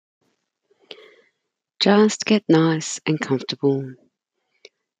Just get nice and comfortable.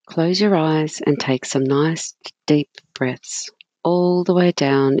 Close your eyes and take some nice deep breaths all the way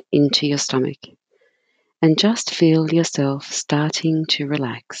down into your stomach, and just feel yourself starting to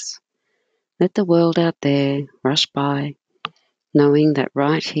relax. Let the world out there rush by, knowing that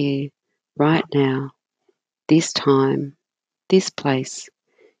right here, right now, this time, this place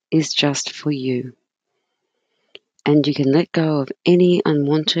is just for you. And you can let go of any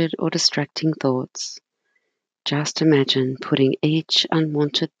unwanted or distracting thoughts. Just imagine putting each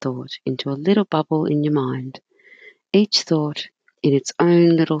unwanted thought into a little bubble in your mind, each thought in its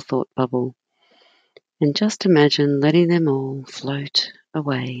own little thought bubble, and just imagine letting them all float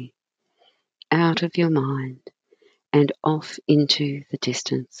away out of your mind and off into the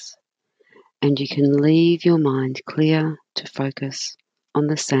distance. And you can leave your mind clear to focus on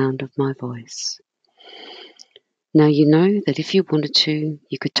the sound of my voice. Now you know that if you wanted to,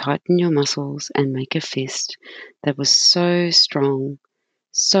 you could tighten your muscles and make a fist that was so strong,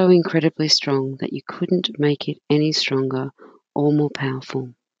 so incredibly strong that you couldn't make it any stronger or more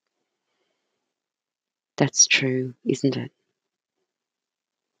powerful. That's true, isn't it?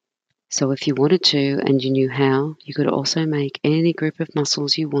 So if you wanted to and you knew how, you could also make any group of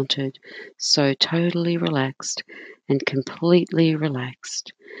muscles you wanted so totally relaxed and completely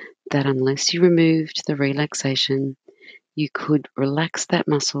relaxed that unless you removed the relaxation, you could relax that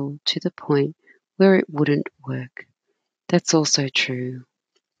muscle to the point where it wouldn't work. That's also true,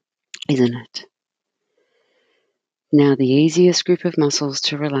 isn't it? Now, the easiest group of muscles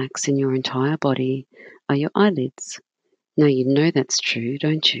to relax in your entire body are your eyelids. Now, you know that's true,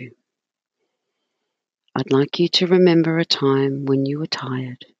 don't you? I'd like you to remember a time when you were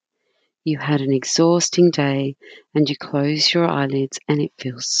tired. You had an exhausting day and you close your eyelids and it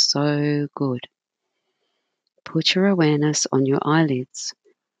feels so good. Put your awareness on your eyelids.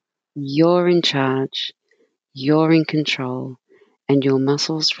 You're in charge, you're in control, and your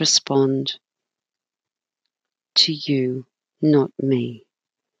muscles respond to you, not me.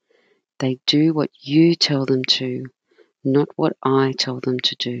 They do what you tell them to, not what I tell them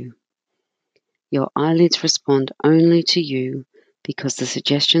to do. Your eyelids respond only to you because the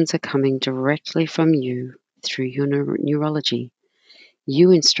suggestions are coming directly from you through your neurology. You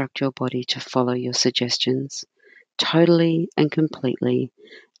instruct your body to follow your suggestions totally and completely,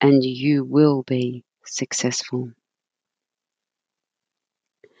 and you will be successful.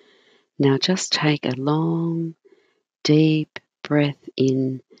 Now just take a long, deep breath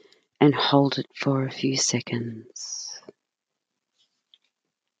in and hold it for a few seconds.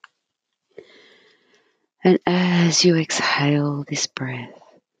 And as you exhale this breath,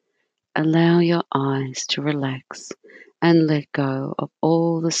 allow your eyes to relax and let go of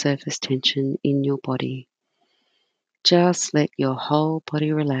all the surface tension in your body. Just let your whole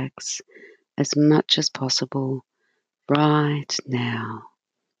body relax as much as possible right now.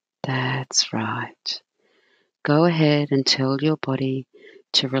 That's right. Go ahead and tell your body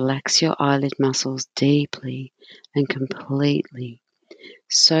to relax your eyelid muscles deeply and completely.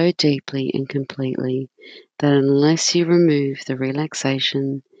 So deeply and completely that unless you remove the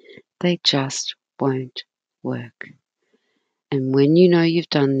relaxation, they just won't work. And when you know you've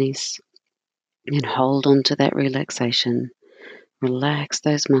done this, and hold on to that relaxation, relax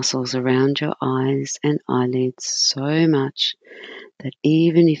those muscles around your eyes and eyelids so much that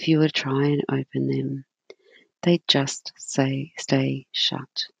even if you were to try and open them, they just stay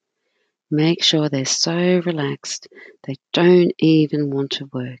shut. Make sure they're so relaxed they don't even want to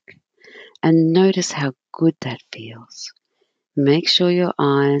work. And notice how good that feels. Make sure your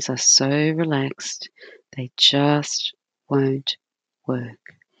eyes are so relaxed they just won't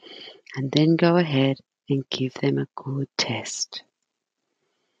work. And then go ahead and give them a good test.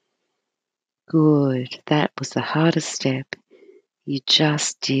 Good. That was the hardest step. You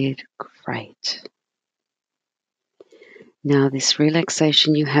just did great. Now, this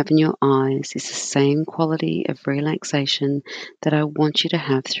relaxation you have in your eyes is the same quality of relaxation that I want you to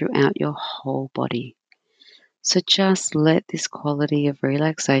have throughout your whole body. So just let this quality of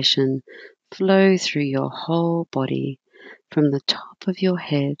relaxation flow through your whole body from the top of your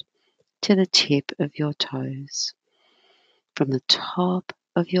head to the tip of your toes. From the top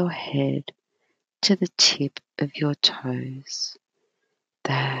of your head to the tip of your toes.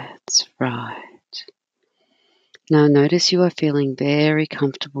 That's right. Now notice you are feeling very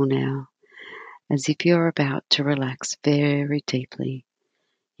comfortable now, as if you're about to relax very deeply.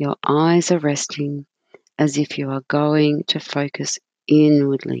 Your eyes are resting as if you are going to focus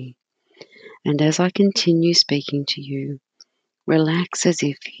inwardly. And as I continue speaking to you, relax as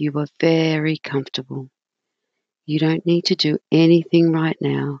if you were very comfortable. You don't need to do anything right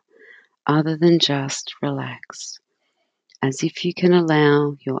now other than just relax, as if you can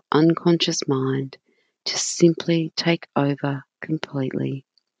allow your unconscious mind to simply take over completely,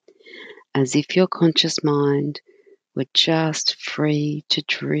 as if your conscious mind were just free to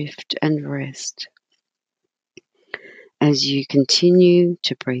drift and rest. As you continue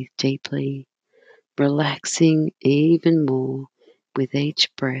to breathe deeply, relaxing even more with each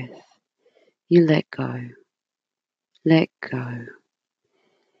breath, you let go. Let go.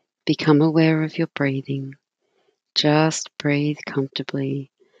 Become aware of your breathing. Just breathe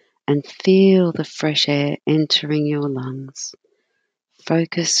comfortably and feel the fresh air entering your lungs.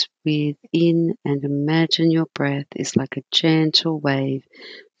 Focus within and imagine your breath is like a gentle wave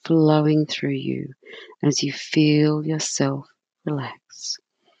flowing through you as you feel yourself relax.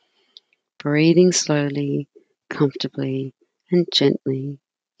 Breathing slowly, comfortably, and gently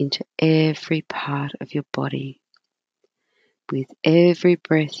into every part of your body. With every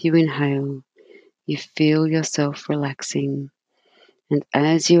breath you inhale, you feel yourself relaxing, and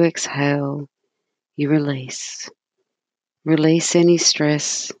as you exhale, you release. Release any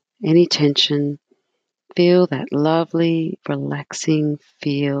stress, any tension. Feel that lovely, relaxing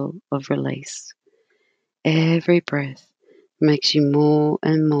feel of release. Every breath makes you more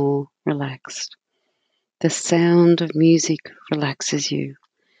and more relaxed. The sound of music relaxes you.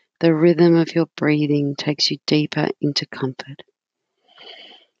 The rhythm of your breathing takes you deeper into comfort.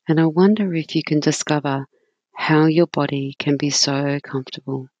 And I wonder if you can discover how your body can be so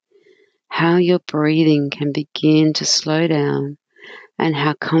comfortable, how your breathing can begin to slow down, and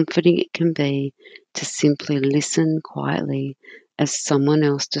how comforting it can be to simply listen quietly as someone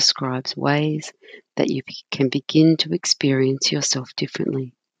else describes ways that you can begin to experience yourself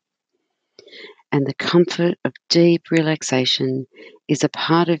differently. And the comfort of deep relaxation is a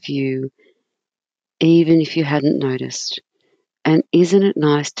part of you, even if you hadn't noticed. And isn't it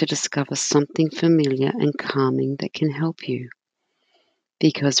nice to discover something familiar and calming that can help you?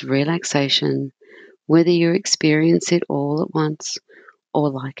 Because relaxation, whether you experience it all at once or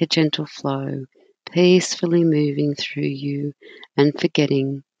like a gentle flow, peacefully moving through you and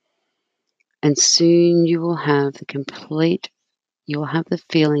forgetting, and soon you will have the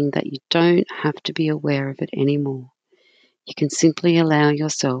feeling that you don't have to be aware of it anymore. You can simply allow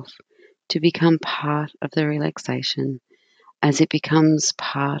yourself to become part of the relaxation as it becomes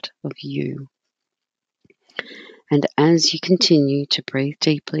part of you. And as you continue to breathe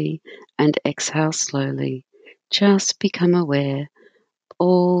deeply and exhale slowly, just become aware of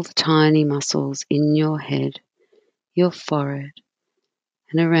all the tiny muscles in your head, your forehead,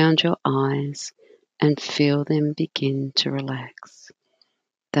 and around your eyes, and feel them begin to relax.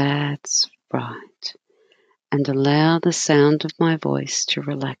 That's right. And allow the sound of my voice to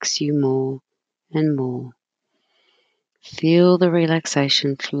relax you more and more. Feel the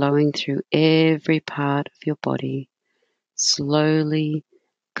relaxation flowing through every part of your body, slowly,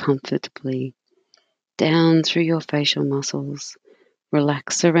 comfortably, down through your facial muscles.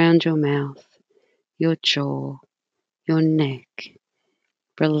 Relax around your mouth, your jaw, your neck,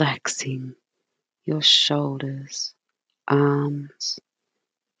 relaxing your shoulders, arms,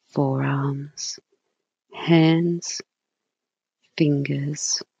 forearms, hands,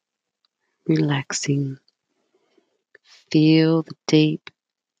 fingers, relaxing. Feel the deep,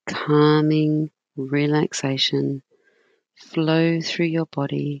 calming relaxation flow through your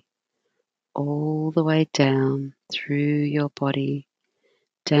body, all the way down through your body,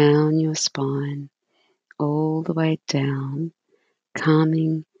 down your spine, all the way down,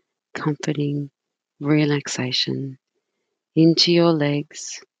 calming, comforting relaxation into your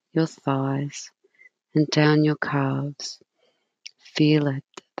legs, your thighs, and down your calves. Feel it.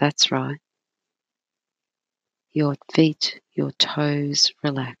 That's right. Your feet, your toes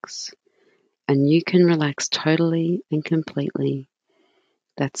relax, and you can relax totally and completely.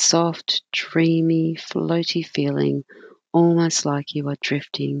 That soft, dreamy, floaty feeling, almost like you are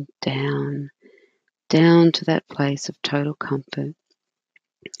drifting down, down to that place of total comfort,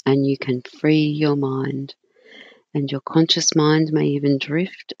 and you can free your mind. And your conscious mind may even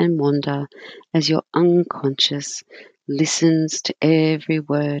drift and wander as your unconscious listens to every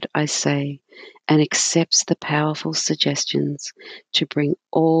word I say and accepts the powerful suggestions to bring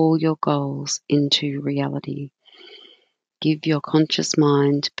all your goals into reality. Give your conscious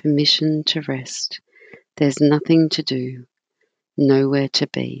mind permission to rest. There's nothing to do, nowhere to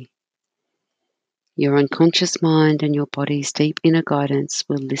be. Your unconscious mind and your body's deep inner guidance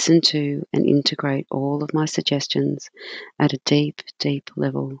will listen to and integrate all of my suggestions at a deep, deep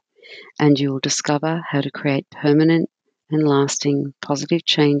level, and you will discover how to create permanent and lasting positive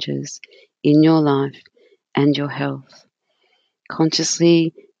changes in your life and your health.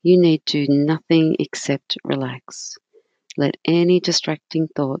 Consciously You need do nothing except relax. Let any distracting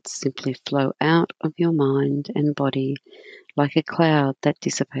thoughts simply flow out of your mind and body like a cloud that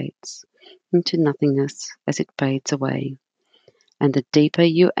dissipates into nothingness as it fades away. And the deeper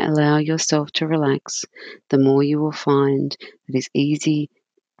you allow yourself to relax, the more you will find that it's easy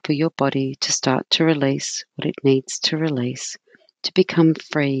for your body to start to release what it needs to release to become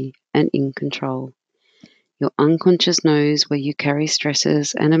free and in control. Your unconscious knows where you carry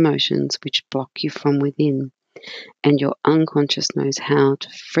stresses and emotions which block you from within, and your unconscious knows how to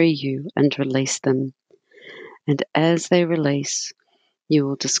free you and release them. And as they release, you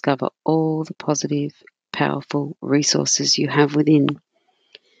will discover all the positive, powerful resources you have within.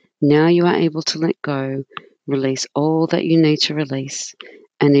 Now you are able to let go, release all that you need to release,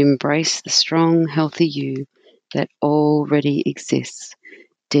 and embrace the strong, healthy you that already exists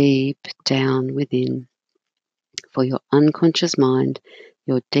deep down within. For your unconscious mind,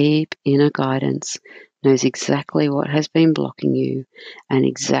 your deep inner guidance, knows exactly what has been blocking you and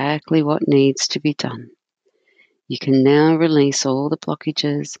exactly what needs to be done. You can now release all the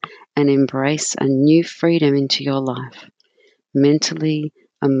blockages and embrace a new freedom into your life, mentally,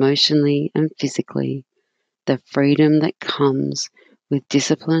 emotionally, and physically. The freedom that comes with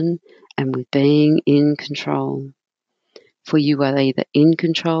discipline and with being in control. For you are either in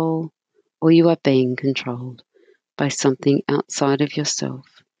control or you are being controlled by something outside of yourself.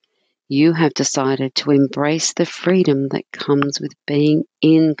 You have decided to embrace the freedom that comes with being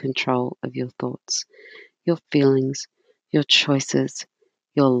in control of your thoughts, your feelings, your choices,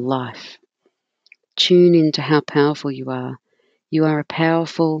 your life. Tune into how powerful you are. You are a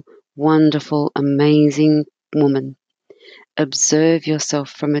powerful, wonderful, amazing woman. Observe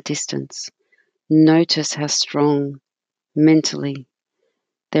yourself from a distance. Notice how strong mentally.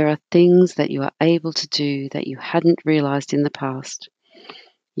 There are things that you are able to do that you hadn't realized in the past.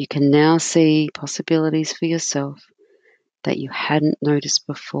 You can now see possibilities for yourself that you hadn't noticed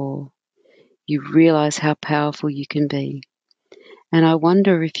before. You realize how powerful you can be. And I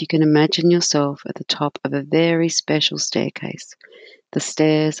wonder if you can imagine yourself at the top of a very special staircase, the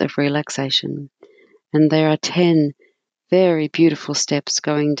stairs of relaxation. And there are 10 very beautiful steps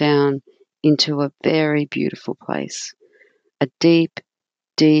going down into a very beautiful place. A deep,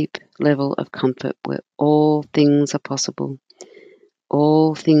 deep level of comfort where all things are possible.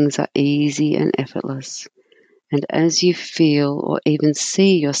 All things are easy and effortless. And as you feel or even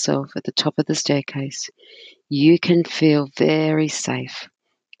see yourself at the top of the staircase, you can feel very safe,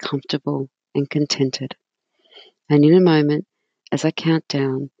 comfortable, and contented. And in a moment, as I count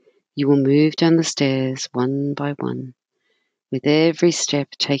down, you will move down the stairs one by one, with every step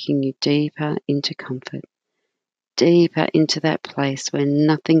taking you deeper into comfort, deeper into that place where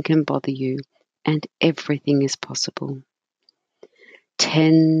nothing can bother you and everything is possible.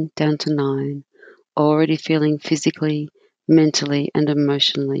 10 down to 9, already feeling physically, mentally, and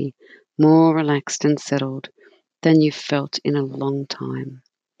emotionally more relaxed and settled than you've felt in a long time.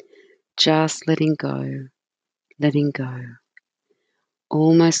 Just letting go,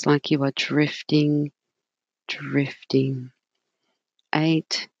 almost like you are drifting, drifting.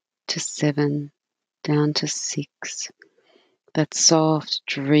 8 to 7, down to 6. That soft,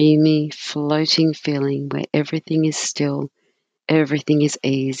 dreamy, floating feeling where everything is still, everything is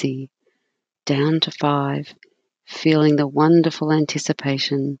easy. Down to 5, feeling the wonderful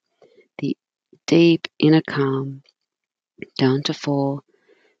anticipation, the deep inner calm. Down to 4,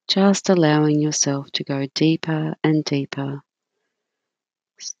 just allowing yourself to go deeper and deeper.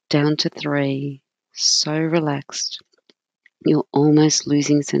 Down to 3, so relaxed, you're almost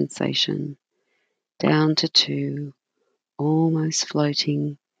losing sensation. Down to 2, almost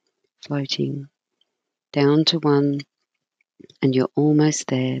floating, floating. Down to 1, and you're almost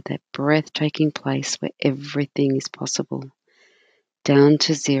there, that breathtaking place where everything is possible. Down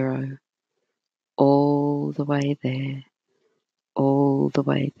to 0, all the way there, all the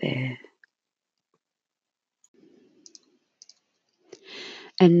way there.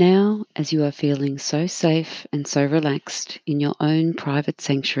 And now, as you are feeling so safe and so relaxed in your own private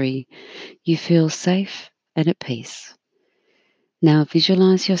sanctuary, you feel safe and at peace. Now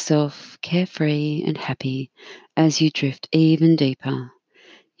visualize yourself carefree and happy as you drift even deeper.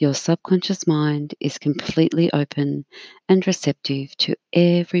 Your subconscious mind is completely open and receptive to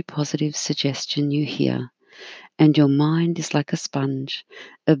every positive suggestion you hear, and your mind is like a sponge,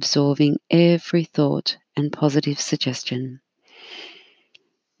 absorbing every thought and positive suggestion.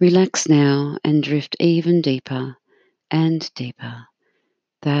 Relax now and drift even deeper and deeper.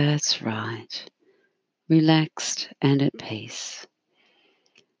 That's right. Relaxed and at peace.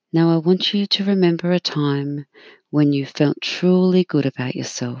 Now I want you to remember a time when you felt truly good about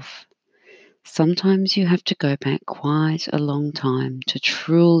yourself. Sometimes you have to go back quite a long time to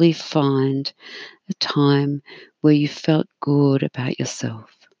truly find a time where you felt good about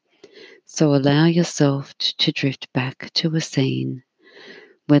yourself. So allow yourself to drift back to a scene,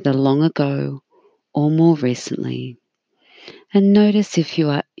 whether long ago or more recently, and notice if you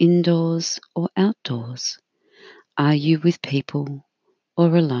are indoors or outdoors. Are you with people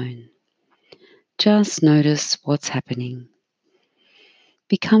or alone? Just notice what's happening.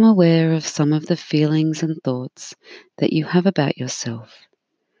 Become aware of some of the feelings and thoughts that you have about yourself.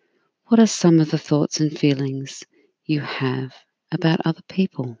 What are some of the thoughts and feelings you have about other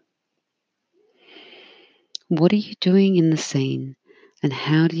people? What are you doing in the scene, and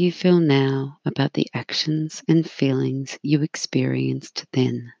how do you feel now about the actions and feelings you experienced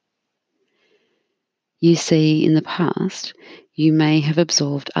then? You see, in the past, you may have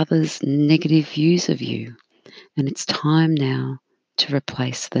absorbed others' negative views of you, and it's time now to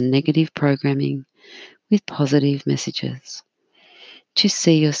replace the negative programming with positive messages, to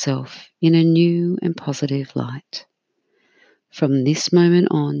see yourself in a new and positive light. From this moment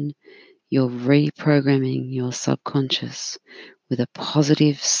on, you're reprogramming your subconscious with a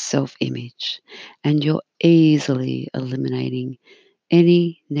positive self image, and you're easily eliminating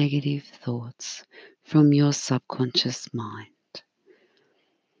any negative thoughts from your subconscious mind.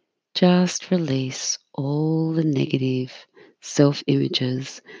 Just release all the negative self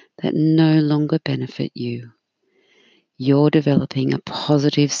images that no longer benefit you. You're developing a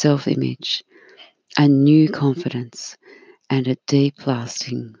positive self image, a new confidence, and a deep,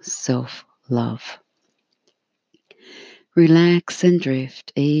 lasting self love. Relax and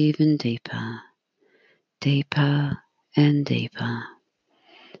drift even deeper, deeper and deeper.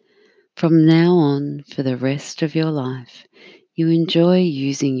 From now on, for the rest of your life, you enjoy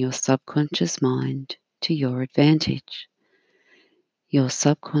using your subconscious mind to your advantage. Your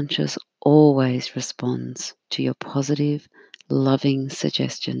subconscious always responds to your positive, loving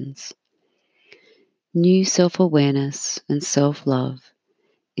suggestions. New self awareness and self love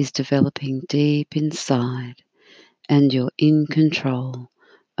is developing deep inside, and you're in control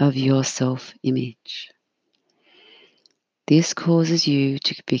of your self image. This causes you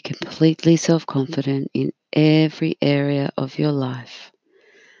to be completely self confident in every area of your life.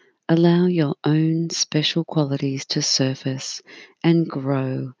 Allow your own special qualities to surface and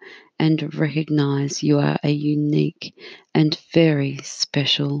grow, and recognize you are a unique and very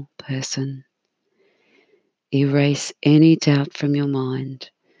special person. Erase any doubt from your mind.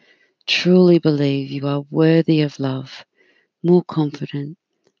 Truly believe you are worthy of love, more confident,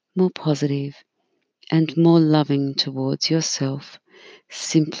 more positive, and more loving towards yourself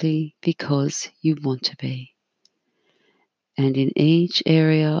simply because you want to be. And in each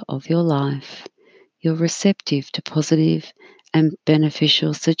area of your life, you're receptive to positive and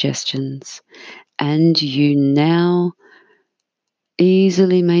beneficial suggestions, and you now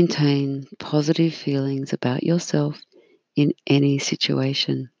easily maintain positive feelings about yourself in any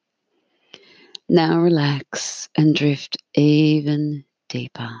situation. Now relax and drift even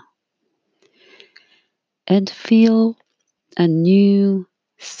deeper and feel a new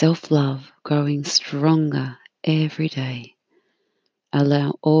self love growing stronger every day.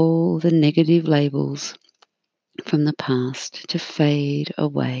 Allow all the negative labels from the past to fade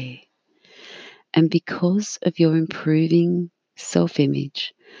away. And because of your improving self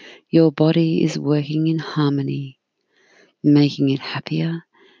image, your body is working in harmony, making it happier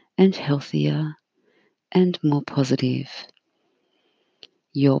and healthier and more positive.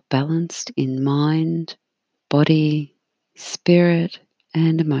 You're balanced in mind, body, spirit,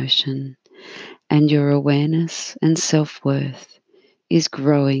 and emotion, and your awareness and self worth is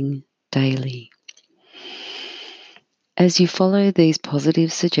growing daily. As you follow these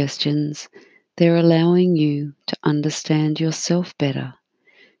positive suggestions, they're allowing you to understand yourself better,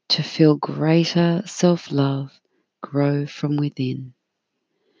 to feel greater self love grow from within.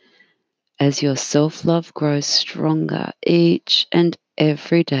 As your self love grows stronger each and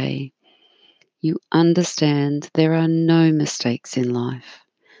every day, you understand there are no mistakes in life,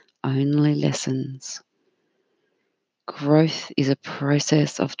 only lessons. Growth is a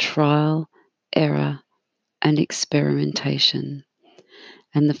process of trial, error, and experimentation,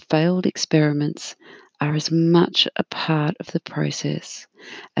 and the failed experiments are as much a part of the process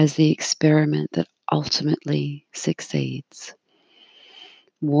as the experiment that ultimately succeeds.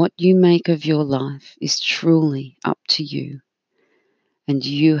 What you make of your life is truly up to you, and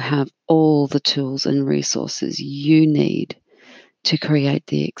you have all the tools and resources you need to create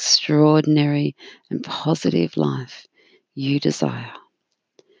the extraordinary and positive life you desire.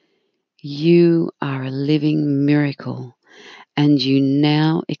 You are a living miracle, and you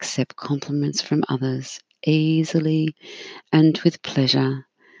now accept compliments from others easily and with pleasure,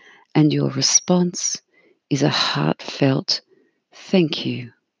 and your response is a heartfelt thank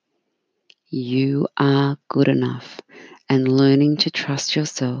you. You are good enough and learning to trust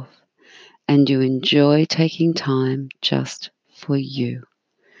yourself, and you enjoy taking time just for you.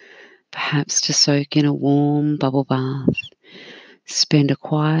 Perhaps to soak in a warm bubble bath, spend a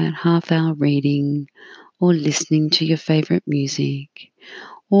quiet half hour reading or listening to your favorite music,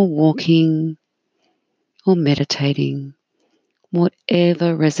 or walking or meditating,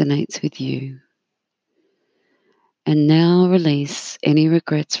 whatever resonates with you. And now release any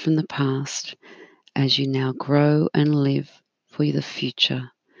regrets from the past as you now grow and live for the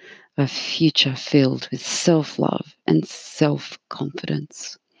future, a future filled with self love and self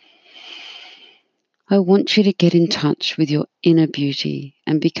confidence. I want you to get in touch with your inner beauty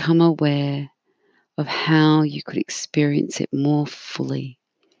and become aware of how you could experience it more fully.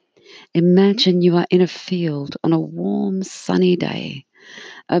 Imagine you are in a field on a warm, sunny day,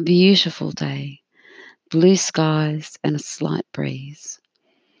 a beautiful day, blue skies and a slight breeze.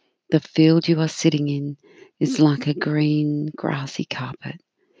 The field you are sitting in is like a green, grassy carpet.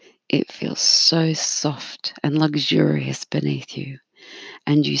 It feels so soft and luxurious beneath you,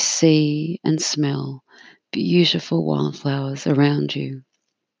 and you see and smell beautiful wildflowers around you.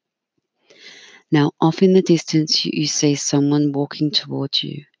 Now, off in the distance, you see someone walking towards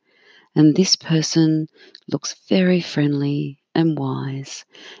you, and this person looks very friendly and wise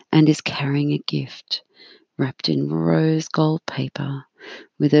and is carrying a gift wrapped in rose gold paper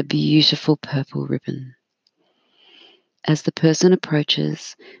with a beautiful purple ribbon. As the person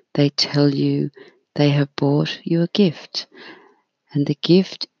approaches, they tell you they have brought you a gift, and the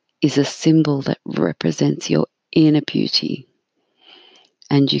gift is a symbol that represents your inner beauty,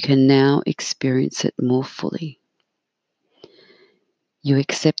 and you can now experience it more fully. You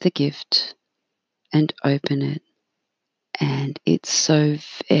accept the gift and open it, and it's so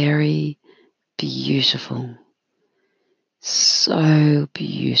very beautiful. So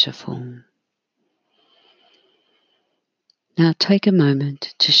beautiful. Now take a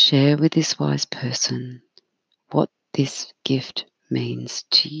moment to share with this wise person what this gift means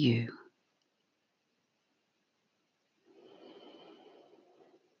to you.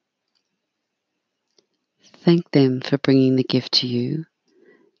 Thank them for bringing the gift to you,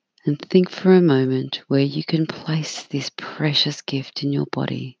 and think for a moment where you can place this precious gift in your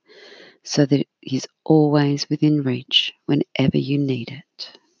body so that it is always within reach whenever you need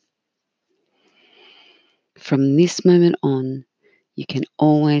it. From this moment on, you can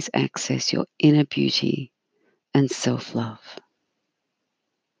always access your inner beauty and self-love.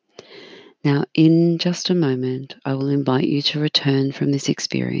 Now, in just a moment, I will invite you to return from this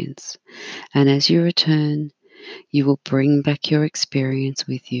experience. And as you return, you will bring back your experience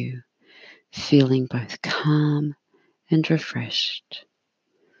with you, feeling both calm and refreshed.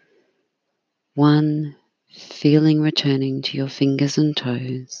 1, feeling returning to your fingers and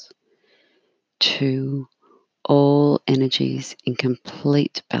toes. 2, all energies in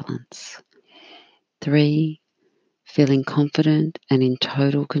complete balance. 3, feeling confident and in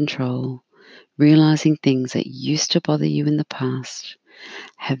total control, realizing things that used to bother you in the past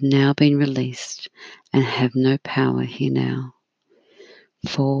have now been released and have no power here now.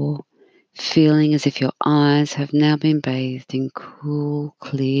 4, feeling as if your eyes have now been bathed in cool,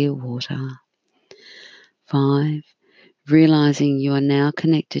 clear water. 5, realizing you are now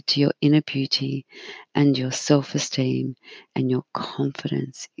connected to your inner beauty and your self-esteem, and your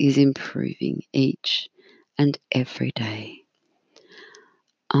confidence is improving each and every day.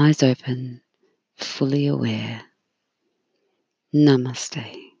 Eyes open, fully aware.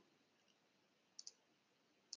 Namaste.